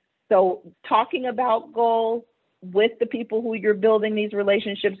them. So talking about goals with the people who you're building these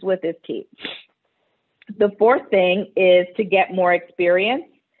relationships with is key. The fourth thing is to get more experience.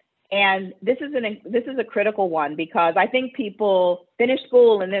 And this is a critical one, because I think people finish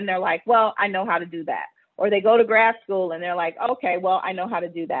school and then they're like, well, I know how to do that. Or they go to grad school and they're like, okay, well, I know how to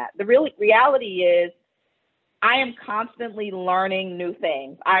do that. The reality is, I am constantly learning new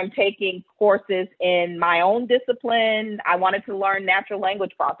things. I'm taking courses in my own discipline. I wanted to learn natural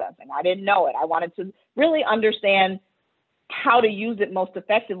language processing. I didn't know it. I wanted to really understand how to use it most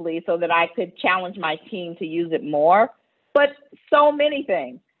effectively so that I could challenge my team to use it more. But so many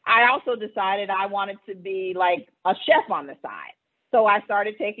things. I also decided I wanted to be like a chef on the side. So I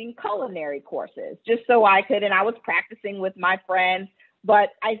started taking culinary courses just so I could, and I was practicing with my friends. But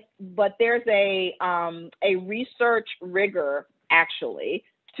there's a research rigor actually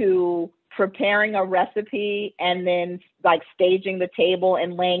to preparing a recipe and then like staging the table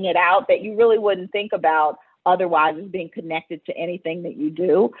and laying it out that you really wouldn't think about otherwise as being connected to anything that you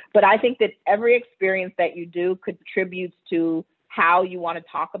do. But I think that every experience that you do contributes to how you want to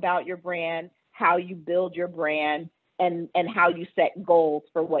talk about your brand, how you build your brand, and how you set goals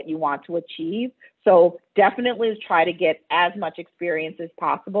for what you want to achieve. So definitely try to get as much experience as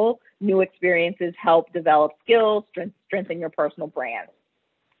possible. New experiences help develop skills, strengthen your personal brand.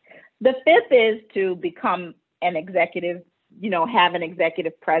 The fifth is to become an executive, have an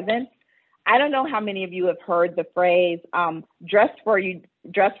executive presence. I don't know how many of you have heard the phrase, dress for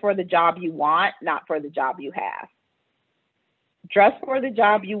the job you want, not for the job you have. Dress for the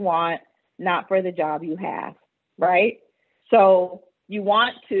job you want, not for the job you have, right? So you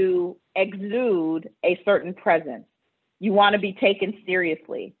want to exude a certain presence. You want to be taken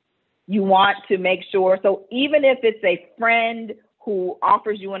seriously. You want to make sure, so even if it's a friend who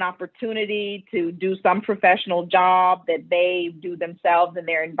offers you an opportunity to do some professional job that they do themselves and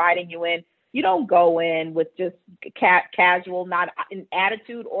they're inviting you in, You don't go in with just casual, not an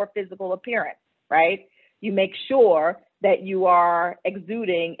attitude or physical appearance, right? You make sure that you are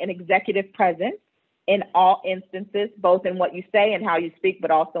exuding an executive presence in all instances, both in what you say and how you speak,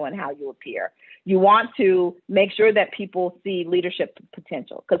 but also in how you appear. You want to make sure that people see leadership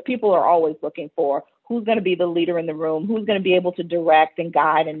potential, because people are always looking for who's going to be the leader in the room, who's going to be able to direct and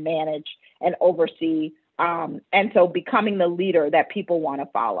guide and manage and oversee. And so becoming the leader that people want to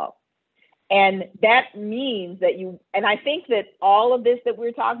follow. And that means that and I think that all of this that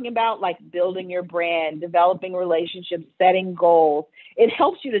we're talking about, like building your brand, developing relationships, setting goals, it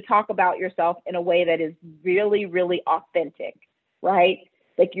helps you to talk about yourself in a way that is really, really authentic, right?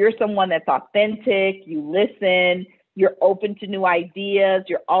 Like you're someone that's authentic, you listen, you're open to new ideas,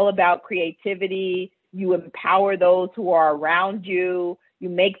 you're all about creativity, you empower those who are around you, you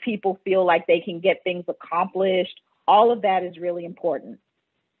make people feel like they can get things accomplished. All of that is really important.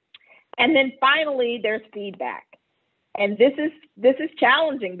 And then finally, there's feedback. And this is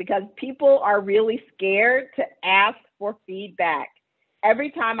challenging because people are really scared to ask for feedback.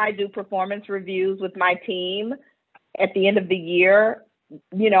 Every time I do performance reviews with my team at the end of the year,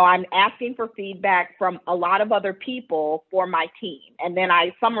 I'm asking for feedback from a lot of other people for my team. And then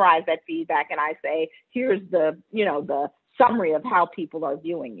I summarize that feedback and I say, here's the summary of how people are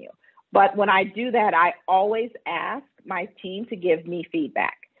viewing you. But when I do that, I always ask my team to give me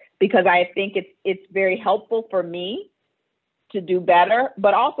feedback, because I think it's very helpful for me to do better,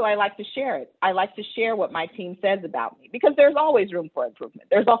 but also I like to share it. I like to share what my team says about me, because there's always room for improvement.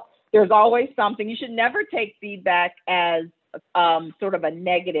 There's always something. You should never take feedback as sort of a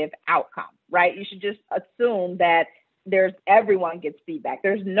negative outcome, right? You should just assume that everyone gets feedback.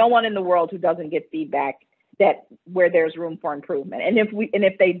 There's no one in the world who doesn't get feedback where there's room for improvement. And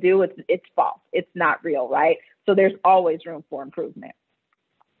if they do, it's false. It's not real, right? So there's always room for improvement.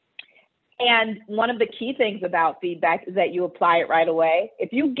 And one of the key things about feedback is that you apply it right away.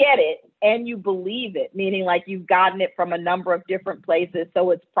 If you get it and you believe it, meaning like you've gotten it from a number of different places, so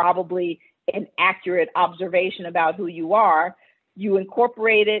it's probably an accurate observation about who you are, you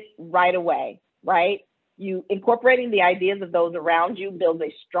incorporate it right away, right? You incorporating the ideas of those around you builds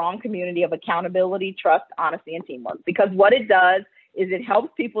a strong community of accountability, trust, honesty, and teamwork. Because what it does is it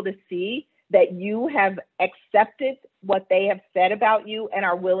helps people to see that you have accepted what they have said about you and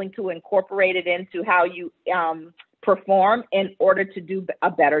are willing to incorporate it into how you perform in order to do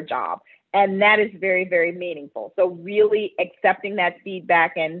a better job. And that is very, very meaningful. So really accepting that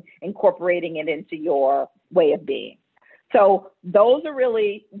feedback and incorporating it into your way of being. So those are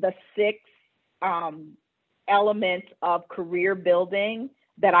really the 6 elements of career building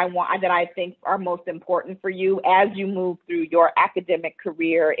that I think are most important for you as you move through your academic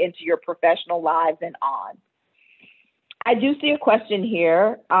career into your professional lives and on. I do see a question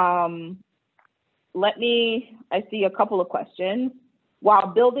here. I see a couple of questions. While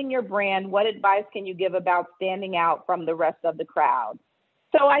building your brand, what advice can you give about standing out from the rest of the crowd?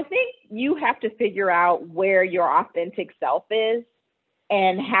 So I think you have to figure out where your authentic self is,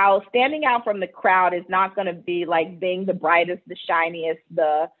 and how standing out from the crowd is not going to be like being the brightest, the shiniest,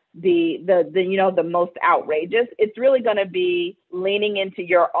 the most outrageous. It's really going to be leaning into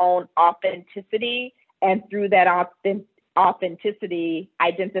your own authenticity, and through that authenticity,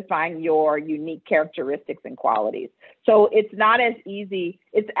 identifying your unique characteristics and qualities. So it's not as easy.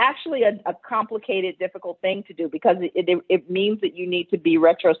 It's actually a complicated, difficult thing to do, because it means that you need to be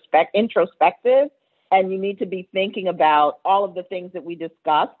introspective, and you need to be thinking about all of the things that we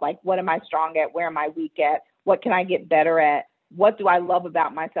discussed, like what am I strong at? Where am I weak at? What can I get better at? What do I love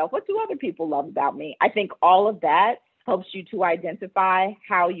about myself? What do other people love about me? I think all of that helps you to identify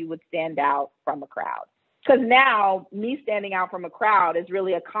how you would stand out from a crowd. Because now me standing out from a crowd is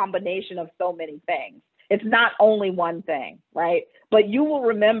really a combination of so many things. It's not only one thing, right? But you will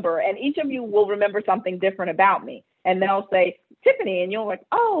remember, and each of you will remember something different about me. And they'll say, Tiffany, and you're like,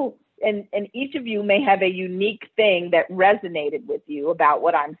 oh, and each of you may have a unique thing that resonated with you about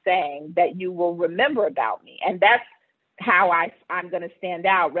what I'm saying that you will remember about me. And that's how I'm going to stand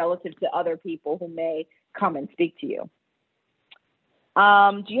out relative to other people who may come and speak to you.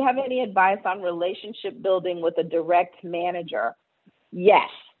 Do you have any advice on relationship building with a direct manager? Yes.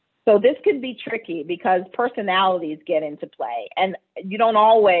 So this could be tricky because personalities get into play, and you don't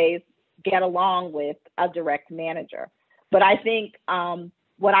always get along with a direct manager. But I think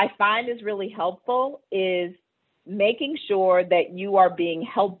what I find is really helpful is making sure that you are being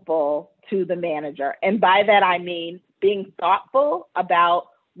helpful to the manager. And by that, I mean being thoughtful about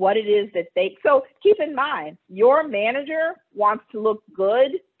what it is that so keep in mind, your manager wants to look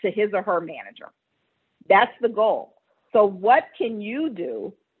good to his or her manager. That's the goal. So what can you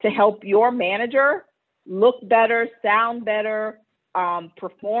do to help your manager look better, sound better,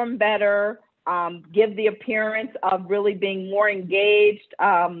 perform better, give the appearance of really being more engaged,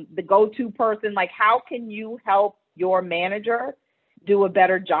 the go-to person. Like, how can you help your manager do a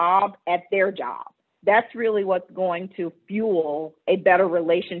better job at their job? That's really what's going to fuel a better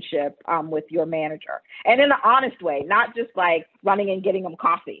relationship with your manager. And in an honest way, not just like running and getting them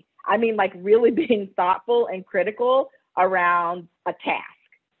coffee. I mean, like really being thoughtful and critical around a task.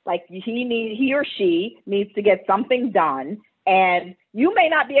 Like he or she needs to get something done, and you may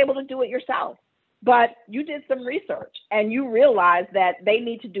not be able to do it yourself, but you did some research and you realize that they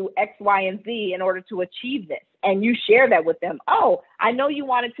need to do X, Y, and Z in order to achieve this. And you share that with them. Oh, I know you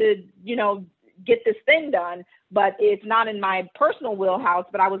wanted to, get this thing done, but it's not in my personal wheelhouse.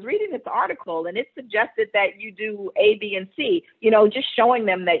 But I was reading this article and it suggested that you do A, B, and C, just showing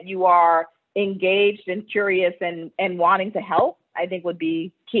them that you are engaged and curious and wanting to help, I think would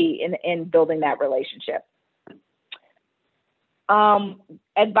be key in building that relationship.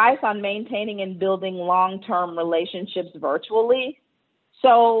 Advice on maintaining and building long-term relationships virtually.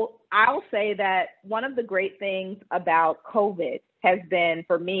 So I'll say that one of the great things about COVID has been,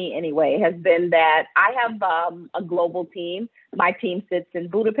 for me anyway, has been that I have a global team. My team sits in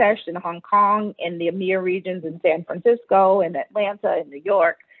Budapest, in Hong Kong, in the EMEA regions, in San Francisco, in Atlanta, in New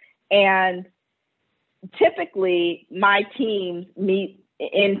York. And typically my teams meet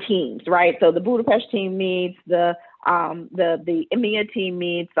in teams, right? So the Budapest team meets, the EMEA team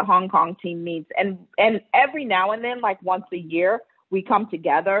meets, the Hong Kong team meets, and every now and then, like once a year, we come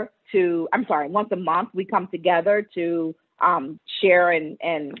together once a month, we come together to share and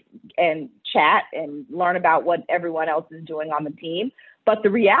chat and learn about what everyone else is doing on the team. But the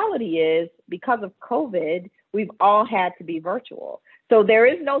reality is, because of COVID, we've all had to be virtual. So there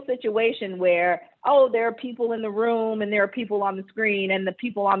is no situation where, there are people in the room and there are people on the screen, and the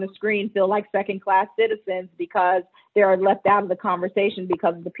people on the screen feel like second-class citizens because they're left out of the conversation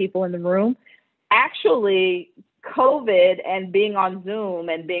because of the people in the room. Actually, COVID and being on Zoom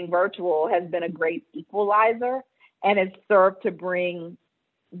and being virtual has been a great equalizer, and it's served to bring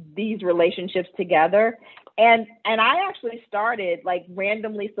these relationships together. And I actually started like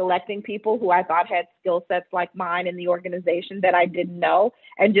randomly selecting people who I thought had skill sets like mine in the organization that I didn't know,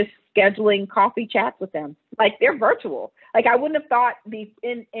 and just scheduling coffee chats with them. Like, they're virtual. Like, I wouldn't have thought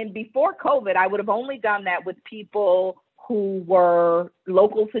before COVID, I would have only done that with people who were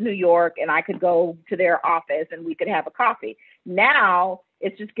local to New York, and I could go to their office and we could have a coffee. Now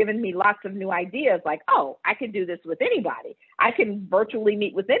it's just given me lots of new ideas, like, I could do this with anybody. I can virtually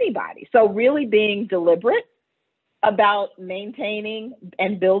meet with anybody. So really being deliberate about maintaining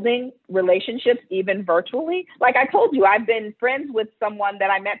and building relationships, even virtually. Like I told you, I've been friends with someone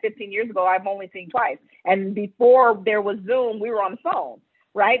that I met 15 years ago, I've only seen twice. And before there was Zoom, we were on the phone,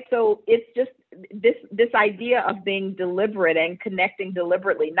 right? So it's just this idea of being deliberate and connecting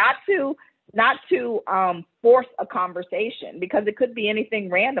deliberately, not to force a conversation, because it could be anything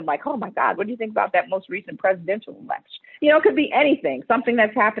random, like, oh my God, what do you think about that most recent presidential election? It could be anything, something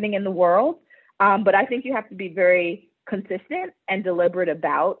that's happening in the world. But I think you have to be very consistent and deliberate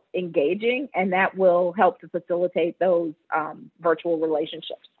about engaging, and that will help to facilitate those virtual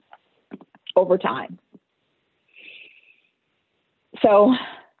relationships over time. So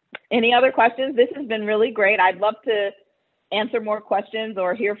any other questions? This has been really great. I'd love to answer more questions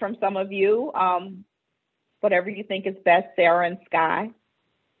or hear from some of you, whatever you think is best, Sarah and Sky.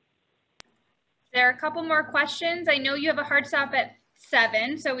 There are a couple more questions. I know you have a hard stop at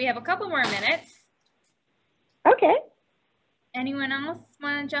 7, so we have a couple more minutes. Okay. Anyone else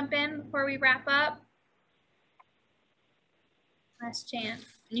want to jump in before we wrap up? Last chance.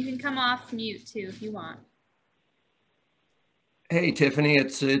 And you can come off mute too if you want. Hey, Tiffany,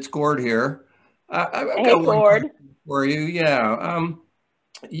 it's Gord here. I've hey, got one Gord. question for you. Yeah,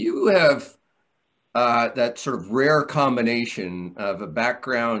 you have that sort of rare combination of a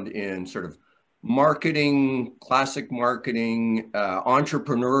background in sort of marketing, classic marketing,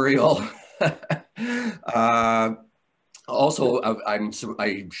 entrepreneurial. Also, I'm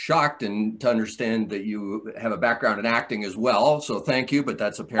shocked to understand that you have a background in acting as well. So thank you, but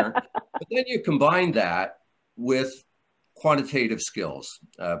that's apparent. But then you combine that with quantitative skills,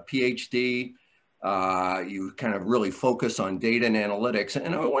 Ph.D. You kind of really focus on data and analytics.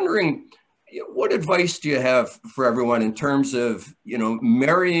 And I'm wondering, what advice do you have for everyone in terms of,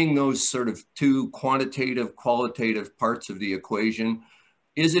 marrying those sort of two quantitative, qualitative parts of the equation?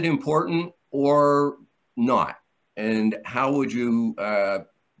 Is it important or not? And how would you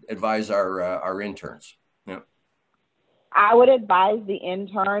advise our interns? Yeah. I would advise the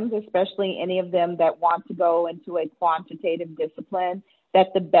interns, especially any of them that want to go into a quantitative discipline,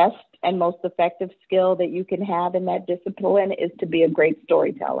 that the best and most effective skill that you can have in that discipline is to be a great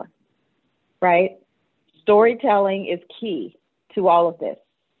storyteller, right? Storytelling is key to all of this.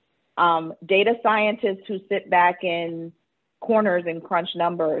 Data scientists who sit back in corners and crunch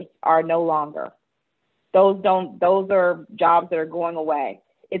numbers are no longer. Those are jobs that are going away.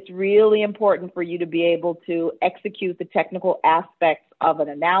 It's really important for you to be able to execute the technical aspects of an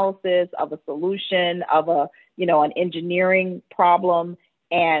analysis, of a solution, of an engineering problem,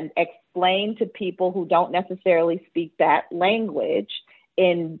 and explain to people who don't necessarily speak that language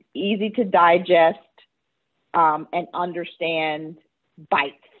in easy to digest and understand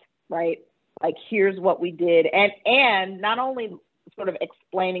bites, right? Like, here's what we did. And not only sort of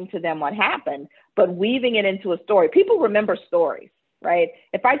explaining to them what happened, but weaving it into a story. People remember stories, right?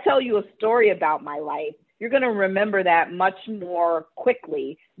 If I tell you a story about my life, you're going to remember that much more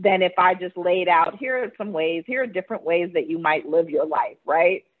quickly than if I just laid out, here are different ways that you might live your life,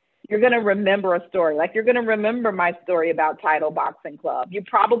 right? You're going to remember a story. Like, you're going to remember my story about Title Boxing Club. You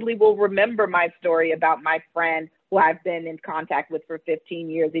probably will remember my story about my friend who I've been in contact with for 15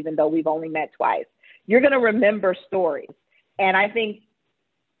 years, even though we've only met twice. You're going to remember stories. And I think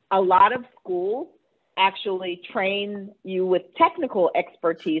a lot of schools actually train you with technical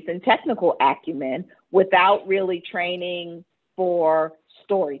expertise and technical acumen without really training for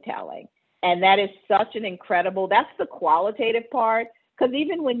storytelling. And that is such an incredible, that's the qualitative part. Because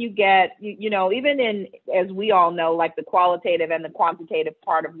even when you get, even in, as we all know, like the qualitative and the quantitative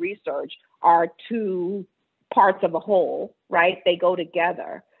part of research are two parts of a whole, right? They go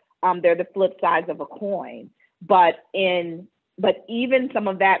together. They're the flip sides of a coin. But even some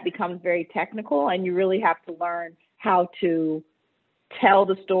of that becomes very technical, and you really have to learn how to tell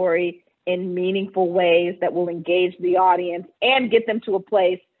the story in meaningful ways that will engage the audience and get them to a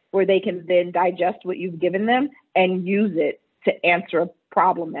place where they can then digest what you've given them and use it to answer a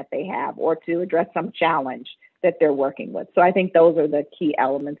problem that they have or to address some challenge that they're working with. So I think those are the key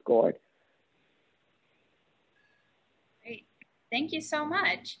elements, Gord. Great. Thank you so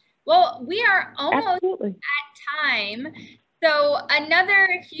much. Well, we are almost Absolutely. at time. So another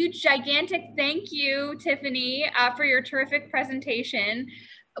huge, gigantic thank you, Tiffany, for your terrific presentation.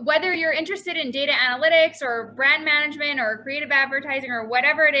 Whether you're interested in data analytics or brand management or creative advertising or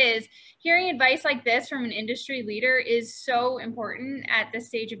whatever it is, hearing advice like this from an industry leader is so important at this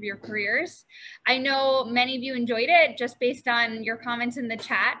stage of your careers. I know many of you enjoyed it just based on your comments in the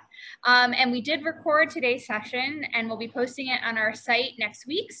chat. And we did record today's session, and we'll be posting it on our site next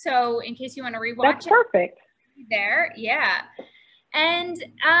week. So in case you want to rewatch That's perfect. There, yeah. And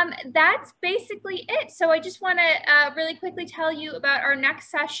that's basically it. So I just want to really quickly tell you about our next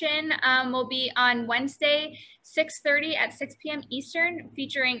session. Will be on Wednesday, 6:30 at 6 p.m. Eastern,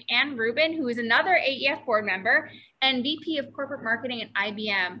 featuring Ann Rubin, who is another AEF board member and VP of Corporate Marketing at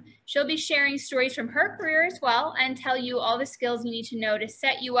IBM. She'll be sharing stories from her career as well and tell you all the skills you need to know to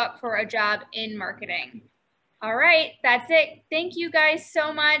set you up for a job in marketing. All right, that's it. Thank you guys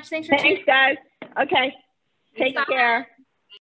so much. Thanks, guys. Okay, take care.